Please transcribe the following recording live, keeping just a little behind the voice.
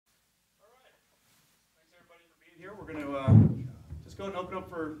here. We're going to just go and open up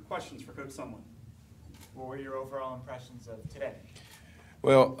for questions for Coach Sumlin. What were your overall impressions of today?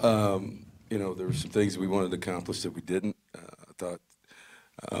 Well, you know, there were some things we wanted to accomplish that we didn't. I thought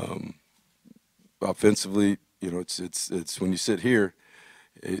offensively, you know, it's when you sit here,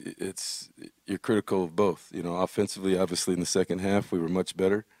 you're critical of both. You know, offensively, obviously in the second half we were much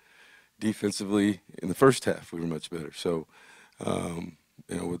better. Defensively, in the first half we were much better. So, you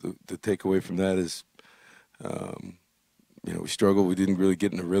know, the takeaway from that is, you know, we struggled. We didn't really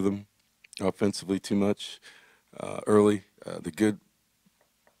get in a rhythm offensively too much early. The good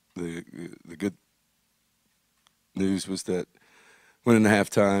news was that went into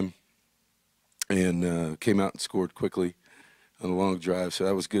halftime and came out and scored quickly on a long drive. So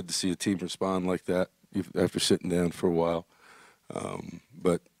that was good to see a team respond like that after sitting down for a while.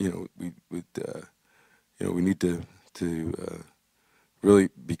 But you know, we need to really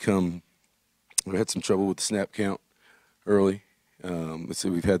become. We had some trouble with the snap count early. Let's say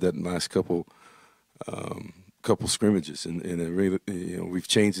we've had that in the last couple scrimmages, and really, you know, we've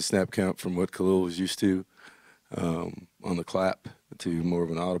changed the snap count from what Khalil was used to on the clap to more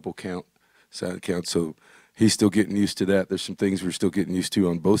of an audible count, side count. So he's still getting used to that. There's some things we're still getting used to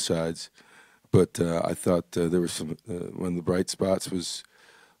on both sides, but I thought there was some one of the bright spots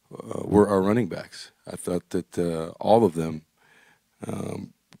were our running backs. I thought that all of them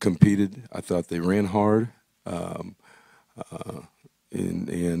competed. I thought they ran hard. And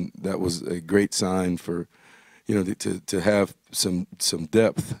that was a great sign for, you know, to have some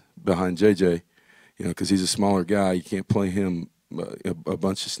depth behind JJ, you know, because he's a smaller guy. You can't play him a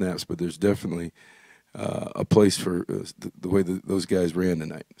bunch of snaps, but there's definitely a place for the way that those guys ran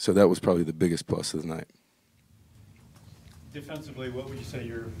tonight. So that was probably the biggest plus of the night. Defensively, what would you say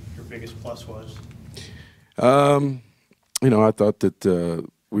your biggest plus was? You know, I thought that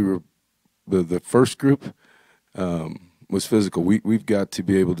we were the first group was physical. We've got to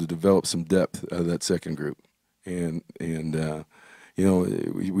be able to develop some depth out of that second group, and you know,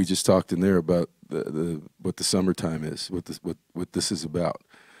 we just talked in there about what the summertime is, what this is about,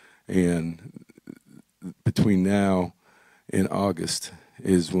 and between now and August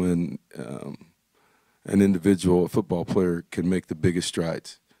is when an individual, a football player, can make the biggest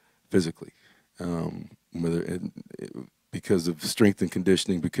strides physically, because of strength and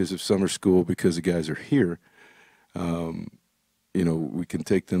conditioning, because of summer school, because the guys are here. You know, we can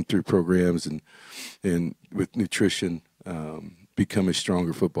take them through programs and with nutrition become a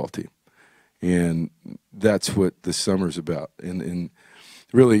stronger football team, and that's what the summer's about. And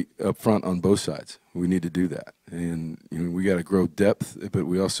really up front on both sides, we need to do that. And you know, we got to grow depth, but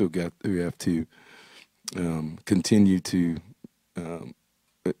we also have to continue to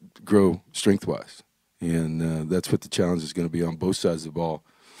grow strength-wise, and that's what the challenge is going to be on both sides of the ball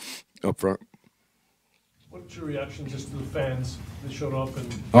up front. What's your reaction just to the fans that showed up?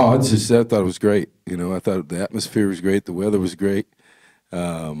 I thought it was great. You know, I thought the atmosphere was great. The weather was great.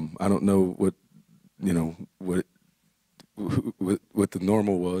 I don't know what the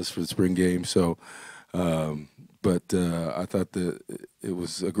normal was for the spring game. So, but I thought that it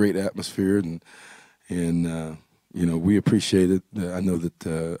was a great atmosphere, and you know, we appreciate it. I know that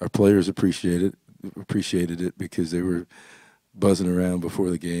our players appreciated it because they were buzzing around before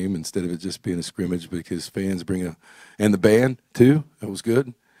the game instead of it just being a scrimmage, because fans and the band too. It was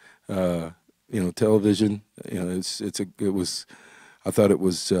good. You know, television. You know, I thought it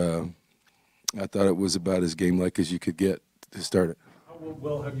was about as game-like as you could get to start it. How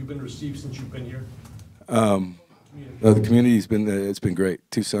well have you been received since you've been here? The community's it's been great.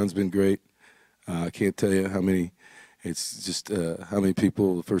 Tucson's been great. I can't tell you how many. It's just how many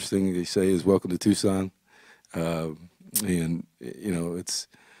people. The first thing they say is "Welcome to Tucson." And you know, it's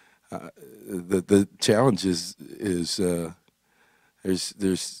the challenge is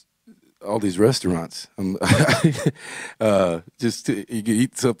there's all these restaurants. Just you can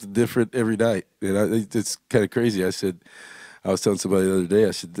eat something different every night, and it's kind of crazy. I was telling somebody the other day,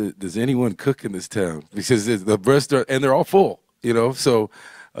 I said, does anyone cook in this town? Because the restaurant, and they're all full, you know. So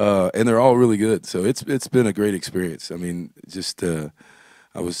and they're all really good. So it's been a great experience. I mean, just I'm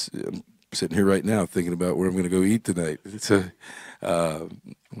sitting here right now thinking about where I'm going to go eat tonight.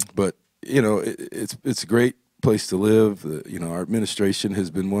 But you know, it's a great place to live. You know, our administration has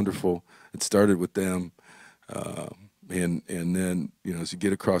been wonderful. It started with them, and then you know, as you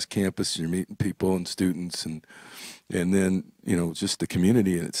get across campus, you're meeting people and students, and then you know, just the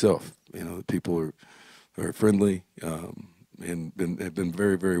community in itself. You know, the people are friendly, and have been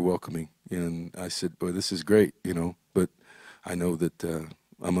very, very welcoming. And I said, boy, this is great. You know, but I know that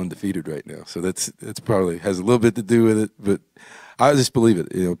I'm undefeated right now, so that's probably has a little bit to do with it. But I just believe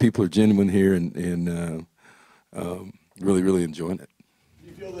it. You know, people are genuine here, and really enjoying it. Do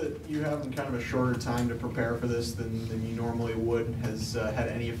you feel that you having kind of a shorter time to prepare for this than you normally would has had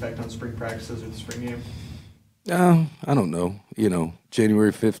any effect on spring practices or the spring game? I don't know. You know,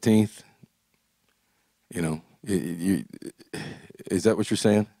 January 15th, you know, is that what you're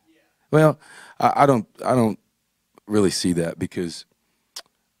saying? Yeah. Well, I don't really see that because,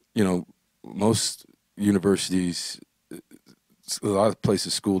 you know, most universities, a lot of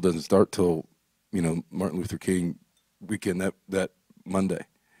places, school doesn't start till, you know, Martin Luther King weekend, that Monday.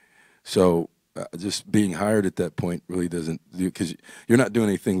 So just being hired at that point really doesn't do, because you're not doing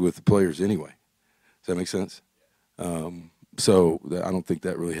anything with the players anyway. Does that make sense? So I don't think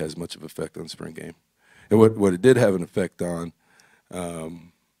that really has much of an effect on spring game. And what it did have an effect on, our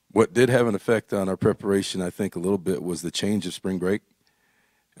preparation, I think a little bit, was the change of spring break.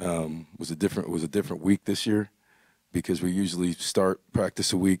 Was a different week this year, because we usually start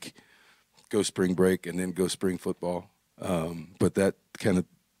practice a week, go spring break, and then go spring football. But that kind of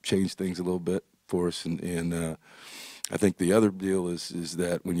changed things a little bit for us. And I think the other deal is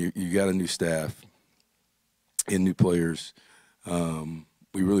that when you got a new staff and new players,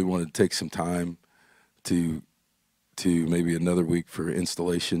 we really wanted to take some time to maybe another week for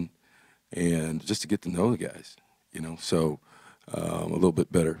installation and just to get to know the guys, you know, so a little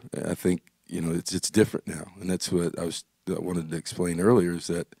bit better. I think, you know, it's different now, and that's what I wanted to explain earlier, is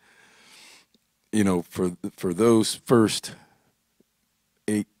that, you know, for those first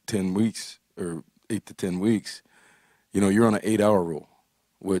 8 to 10 weeks, you know, you're on an 8-hour rule,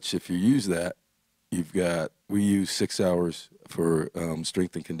 which if you use that, we use 6 hours for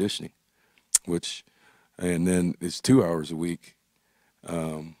strength and conditioning, and then it's 2 hours a week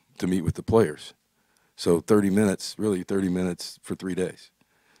to meet with the players. So 30 minutes for 3 days.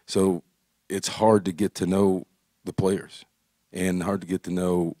 So it's hard to get to know the players, and hard to get to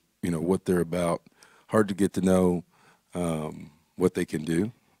know, you know, what they're about, hard to get to know what they can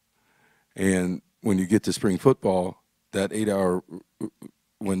do. And when you get to spring football, that 8-hour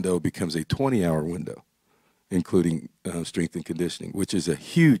window becomes a 20-hour window, including strength and conditioning, which is a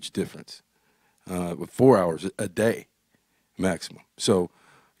huge difference, with 4 hours a day maximum. So,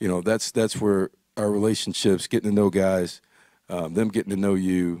 you know, that's where our relationships, getting to know guys, them getting to know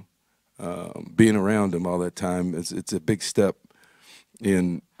you, being around them all that time, it's a big step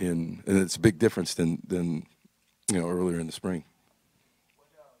and it's a big difference than you know, earlier in the spring.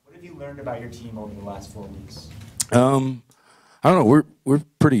 What have you learned about your team over the last 4 weeks? I don't know. We're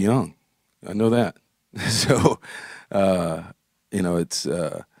pretty young. I know that. So, you know, it's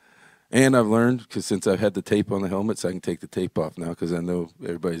and I've learned, because since I've had the tape on the helmets, I can take the tape off now because I know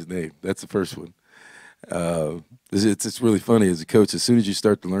everybody's name. That's the first one. It's really funny as a coach. As soon as you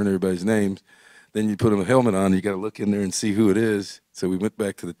start to learn everybody's names, then you put them a helmet on. You got to look in there and see who it is. So we went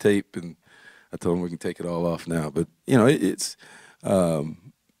back to the tape, and I told them we can take it all off now. But you know, it's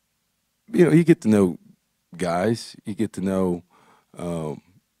you know, you get to know guys. You get to know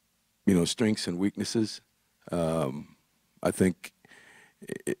you know, strengths and weaknesses. I think,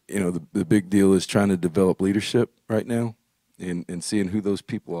 you know, the big deal is trying to develop leadership right now, and seeing who those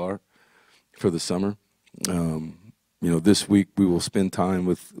people are for the summer. You know, this week we will spend time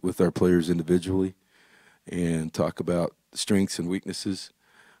with our players individually and talk about strengths and weaknesses,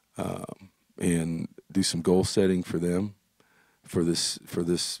 and do some goal setting for them for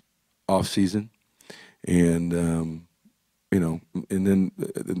this off season. And you know, and then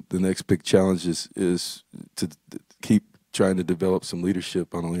the next big challenge is to keep trying to develop some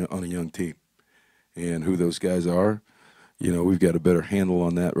leadership on a young team, and who those guys are. You know, we've got a better handle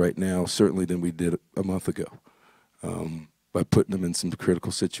on that right now, certainly than we did a month ago, by putting them in some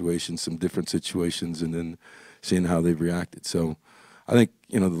critical situations, some different situations, and then seeing how they've reacted. So I think,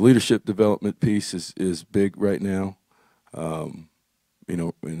 you know, the leadership development piece is big right now. You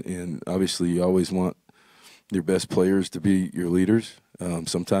know, and obviously you always want your best players to be your leaders.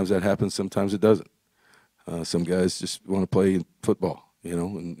 Sometimes that happens, sometimes it doesn't. Some guys just want to play football, you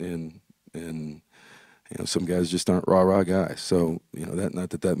know, and you know, some guys just aren't rah-rah guys. So, you know, not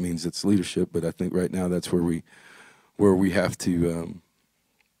that that means it's leadership, but I think right now that's where we have to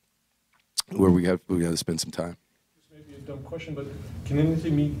we got to spend some time. This may be a dumb question, but can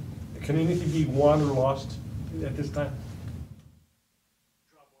anything be won or lost at this time?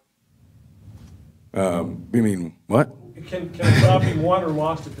 You mean what? Can a job be won or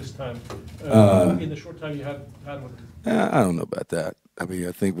lost at this time, in the short time you had with it? I don't know about that. I mean,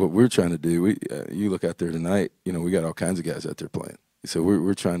 I think what we're trying to do, you look out there tonight, you know, we got all kinds of guys out there playing. So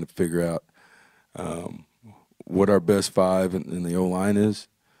we're trying to figure out what our best five in the O-line is.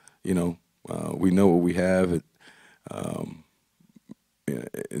 You know, we know what we have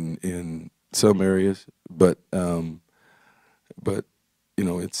in some areas, but you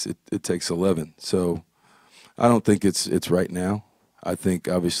know, it takes 11. So I don't think it's right now. I think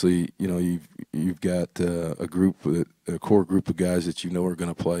obviously, you know, you've got a core group of guys that you know are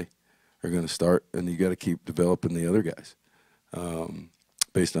going to play, are going to start, and you got to keep developing the other guys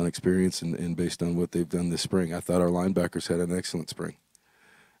based on experience and based on what they've done this spring. I thought our linebackers had an excellent spring.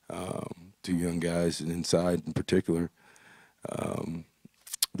 Two young guys inside in particular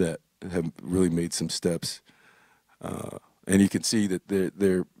that have really made some steps, and you can see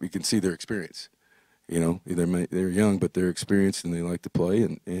that you can see their experience. You know, they're young, but they're experienced and they like to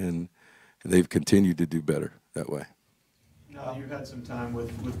play, and they've continued to do better that way. Now that you've had some time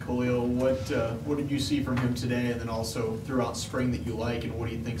with Khalil, what did you see from him today, and then also throughout spring that you like, and what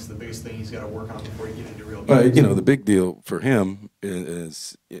do you think is the biggest thing he's got to work on before you get into real games? You know, the big deal for him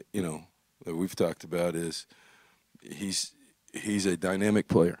is you know, that we've talked about is he's a dynamic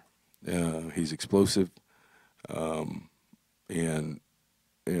player. He's explosive, and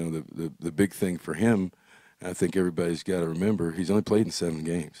you know, the big thing for him, I think everybody's got to remember, he's only played in 7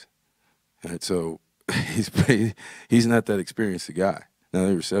 games. And so he's not that experienced a guy. Now,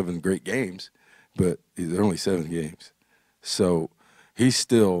 there were 7 great games, but they're only 7 games. So he's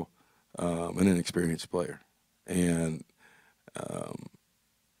still an inexperienced player. And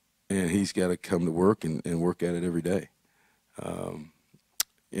he's got to come to work and work at it every day. And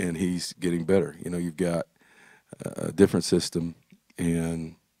he's getting better. You know, you've got a different system,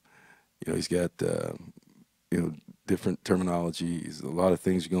 and you know, he's got you know, different terminology. There's a lot of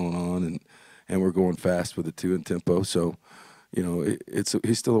things going on, and we're going fast with it too in tempo. So, you know,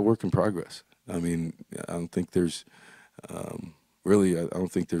 he's still a work in progress. I mean, I don't think there's really, I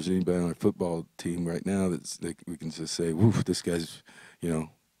don't think there's anybody on our football team right now that we can just say, "Woof, this guy's," you know,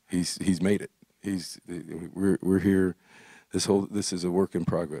 he's made it. We're here. This is a work in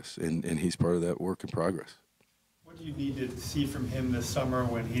progress, and he's part of that work in progress. What do you need to see from him this summer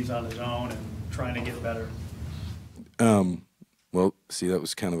when he's on his own and trying to get better? Well, see, that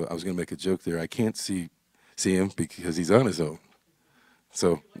was kind of I was going to make a joke there. I can't see him because he's on his own.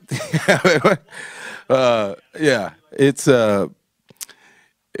 So, yeah, it's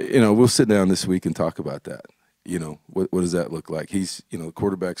you know, we'll sit down this week and talk about that. You know, what does that look like? He's, you know, the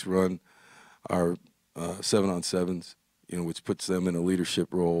quarterbacks run our 7-on-7s, you know, which puts them in a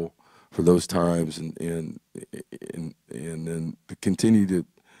leadership role for those times, and then to continue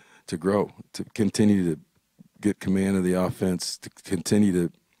to grow, to continue to get command of the offense, to continue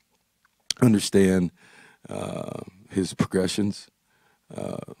to understand his progressions,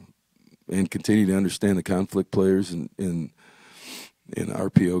 and continue to understand the conflict players in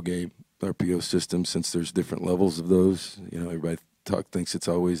RPO game, RPO system, since there's different levels of those. You know, everybody thinks it's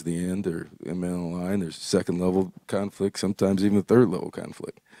always the end or a man on the line. There's second level conflict, sometimes even third level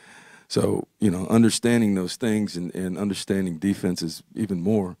conflict. So, you know, understanding those things and understanding defenses even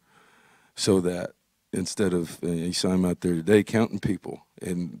more, so that instead of you saw him out there today counting people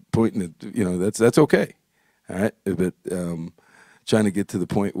and pointing at, you know, that's okay, all right. But trying to get to the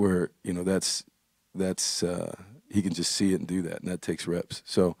point where, you know, that's he can just see it and do that, and that takes reps.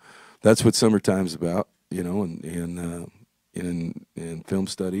 So that's what summertime's about, you know, and film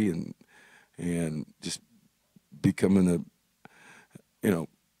study and just becoming a, you know,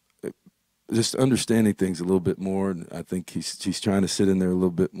 just understanding things a little bit more. And I think he's trying to sit in there a little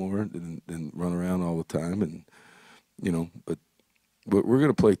bit more than run around all the time. And, you know, but we're going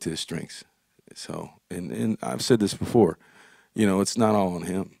to play to his strengths. So, and I've said this before, you know, it's not all on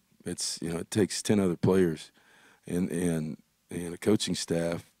him. It's, you know, it takes 10 other players and a coaching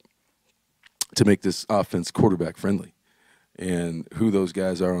staff to make this offense quarterback friendly. And who those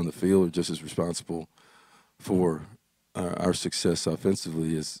guys are on the field are just as responsible for our success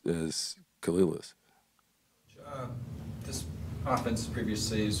offensively as Khalil is. This offense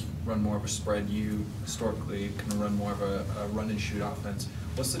previously has run more of a spread. You historically kind of run more of a run and shoot offense.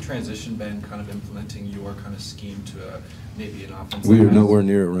 What's the transition been kind of implementing your kind of scheme to maybe an offense? We are nowhere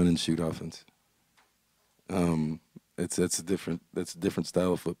near a run and shoot offense. That's a different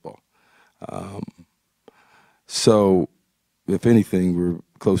style of football. So, if anything, we're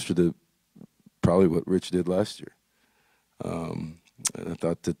closer to probably what Rich did last year. And I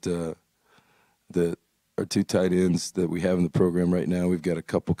thought that our 2 tight ends that we have in the program right now, we've got a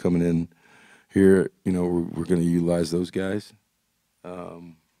couple coming in here. You know, we're going to utilize those guys.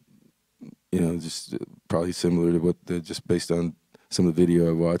 You know, just probably similar to what just based on some of the video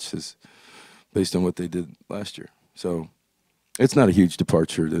I watched, is based on what they did last year. So it's not a huge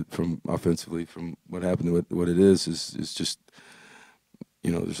departure from offensively from what happened to what it is just,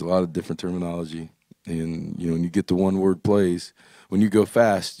 you know, there's a lot of different terminology. And, you know, when you get to one-word plays, when you go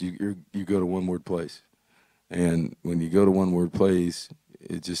fast, you go to one-word plays. And when you go to one-word plays,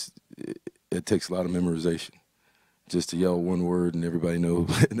 it takes a lot of memorization just to yell one word and everybody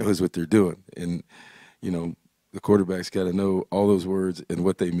knows what they're doing. And, you know, the quarterback's got to know all those words and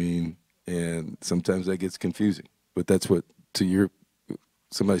what they mean, and sometimes that gets confusing. But that's what, to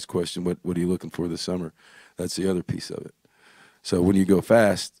somebody's question, what are you looking for this summer? That's the other piece of it. So when you go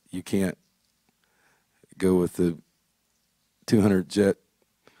fast, you can't go with the 200 jet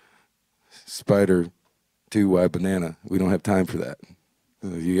spider 2-wide banana. We don't have time for that.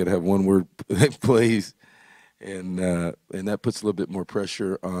 You got to have one word plays, and that puts a little bit more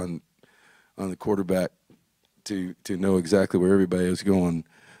pressure on the quarterback to know exactly where everybody is going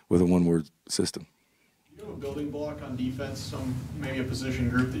with a one-word system. Do you have a building block on defense, maybe a position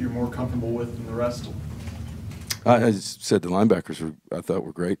group that you're more comfortable with than the rest? I just said the linebackers I thought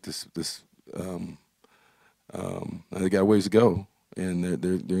were great. They got a ways to go, and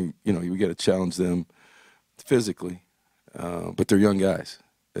they're you know, we got to challenge them physically, but they're young guys.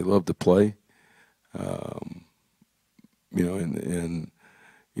 They love to play, you know, and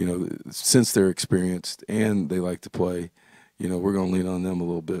you know, since they're experienced and they like to play, you know, we're going to lean on them a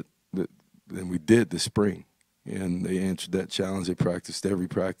little bit than we did this spring, and they answered that challenge. They practiced every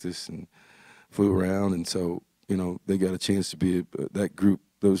practice and flew around, and so, you know, they got a chance to be that group.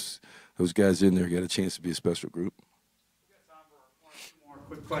 Those guys in there got a chance to be a special group. We got time for one or two more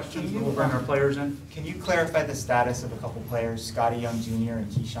quick questions, and we'll bring our players in. Can you clarify the status of a couple players, Scotty Young Jr.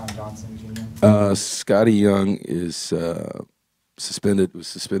 and Keyshawn Johnson Jr.? Scotty Young is suspended. Was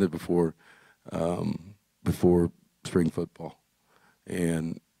suspended before spring football,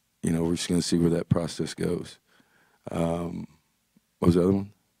 and you know, we're just going to see where that process goes. What was the other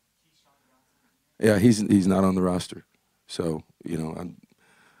one? Yeah, he's not on the roster, so you know,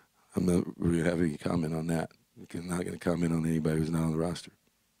 I'm not really having any comment on that. I'm not going to comment on anybody who's not on the roster.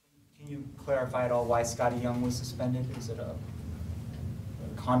 Can you clarify at all why Scotty Young was suspended? Is it a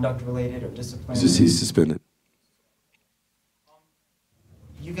conduct related or discipline? He's suspended.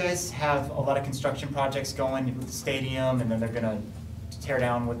 You guys have a lot of construction projects going with the stadium, and then they're going to tear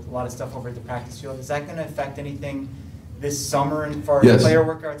down with a lot of stuff over at the practice field. Is that going to affect anything this summer as far as Yes. player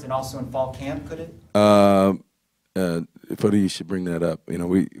workouts and also in fall camp? Could it? Funny you should bring that up. You know,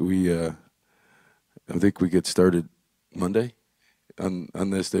 we I think we get started Monday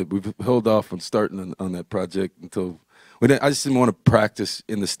on this. We've held off on starting on that project until I just didn't want to practice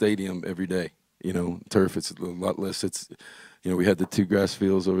in the stadium every day. You know, turf, it's a lot less. You know, we had the 2 grass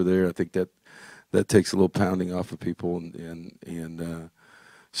fields over there. I think that takes a little pounding off of people, and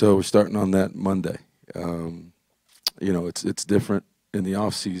so we're starting on that Monday. You know, it's different in the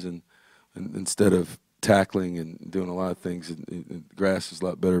off season, and instead of tackling and doing a lot of things, and grass is a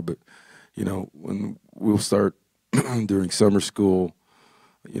lot better. But you know, when we'll start during summer school,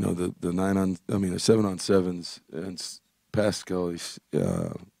 you know, the 7-on-7s and past gullies,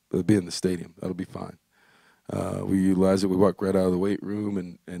 it'll be in the stadium. That'll be fine. We utilize it. We walk right out of the weight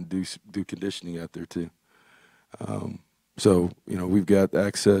room and do conditioning out there too. So you know, we've got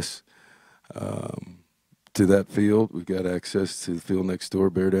access to that field. We've got access to the field next door,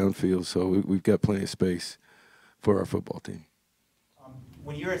 Bear Down Field. So we've got plenty of space for our football team.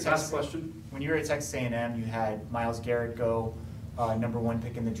 When you were at Last question. When you were at Texas A&M, you had Myles Garrett go #1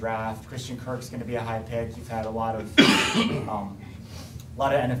 pick in the draft. Christian Kirk's going to be a high pick. You've had a lot of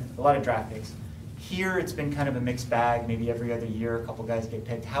draft picks. Here, it's been kind of a mixed bag. Maybe every other year, a couple guys get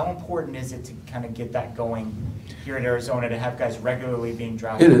picked. How important is it to kind of get that going here in Arizona, to have guys regularly being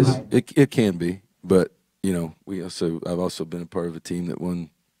drafted? It is. It can be, but you know, I've also been a part of a team that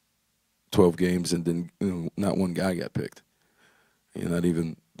won 12 games and then, you know, not one guy got picked. You know, not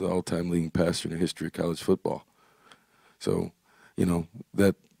even the all-time leading passer in the history of college football. So, you know,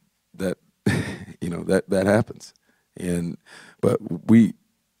 that you know, that happens. But we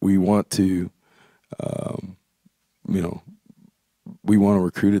want to, you know, we want to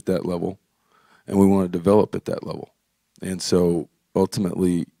recruit at that level, and we want to develop at that level. And so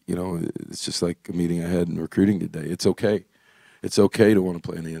ultimately, you know, it's just like a meeting I had in recruiting today. It's okay. It's okay to want to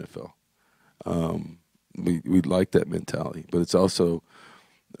play in the NFL. We like that mentality, but it's also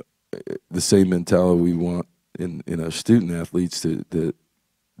the same mentality we want in our student athletes to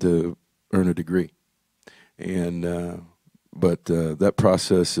earn a degree. And but that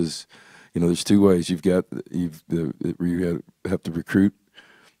process is, you know, there's 2 ways. You have to recruit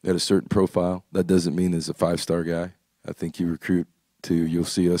at a certain profile. That doesn't mean as a 5-star guy. I think you'll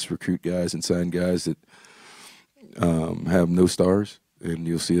see us recruit guys and sign guys that have no stars, and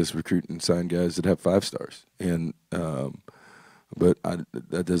you'll see us recruit and sign guys that have 5 stars. And but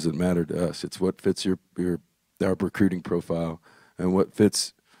that doesn't matter to us. It's what fits our recruiting profile and what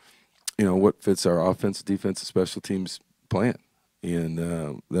fits what fits our offense, defense, and special teams plan,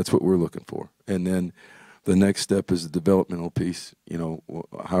 and that's what we're looking for. And then the next step is the developmental piece.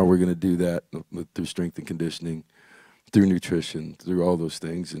 How are we going to do that through strength and conditioning, through nutrition, through all those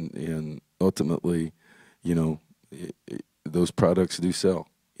things, and ultimately, those products do sell.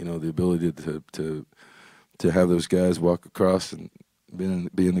 The ability to have those guys walk across and be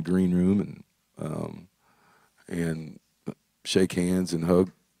in the green room and shake hands and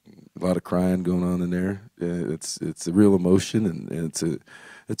hug. A lot of crying going on in there. It's a real emotion, and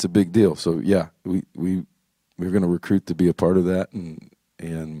it's a big deal. So yeah, we're going to recruit to be a part of that,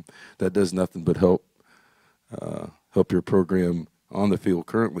 and that does nothing but help your program on the field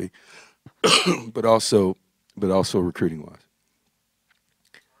currently, but also recruiting wise.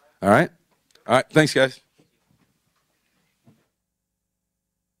 All right. Thanks, guys.